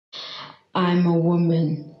I'm a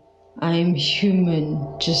woman. I am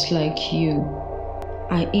human, just like you.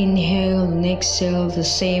 I inhale and exhale the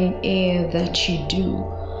same air that you do.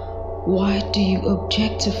 Why do you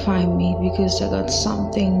objectify me because I got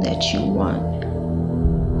something that you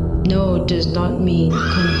want? No, it does not mean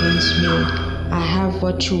convince me. I have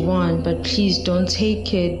what you want, but please don't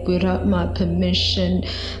take it without my permission.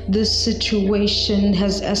 This situation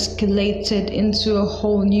has escalated into a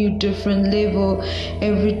whole new different level.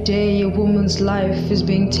 Every day a woman's life is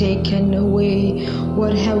being taken away.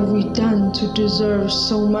 What have we done to deserve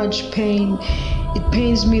so much pain? It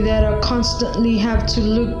pains me that I constantly have to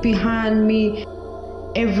look behind me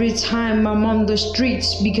every time I'm on the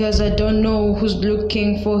streets because I don't know who's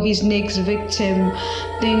looking for his next victim.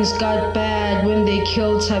 Things got bad when they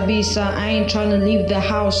killed Tabisa. I ain't trying to leave the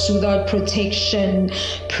house without protection,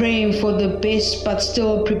 praying for the best but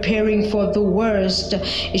still preparing for the worst.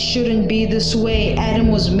 It shouldn't be this way.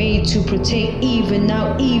 Adam was made to protect Eve, and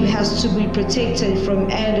now Eve has to be protected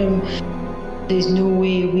from Adam. There's no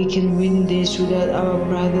way we can win this without our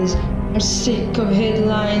brothers. I'm sick of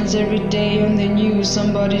headlines every day on the news.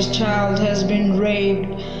 Somebody's child has been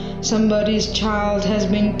raped. Somebody's child has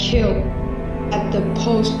been killed at the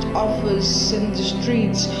post office, in the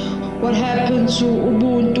streets. What happened to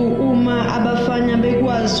Ubuntu uma abafana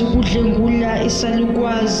bekwazi ukudlengula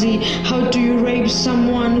isalukwazi? How do you rape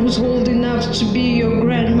someone who's old enough to be your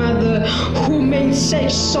grandmother? Who made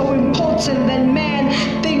sex so important that men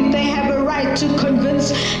think they have a right to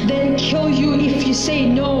convince, then kill you if you say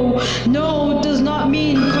no? No does not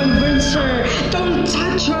mean convince her. Don't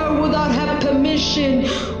touch her without her permission.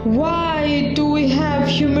 Why do we have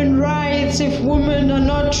human rights if women are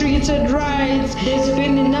not treated right? There's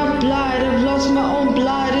been enough blood. I've lost my own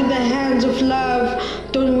blood in the hands of love.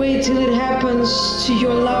 Don't wait till it happens to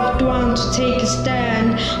your loved one to take a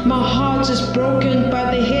stand. My heart is broken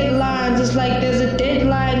by the headlines. It's like there's a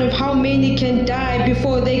deadline of how many can die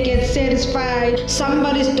before they get satisfied.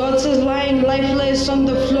 Somebody's daughter's lying lifeless on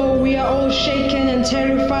the floor. We are all shaken and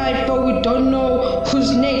terrified, but we don't know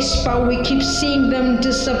who's next, but we keep seeing them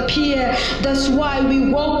disappear. That's why we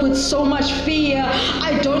walk with so much fear.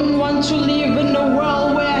 I don't want to live in a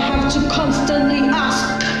world where I have to constantly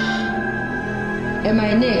ask, am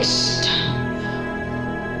I next?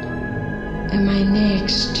 Am I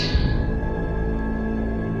next?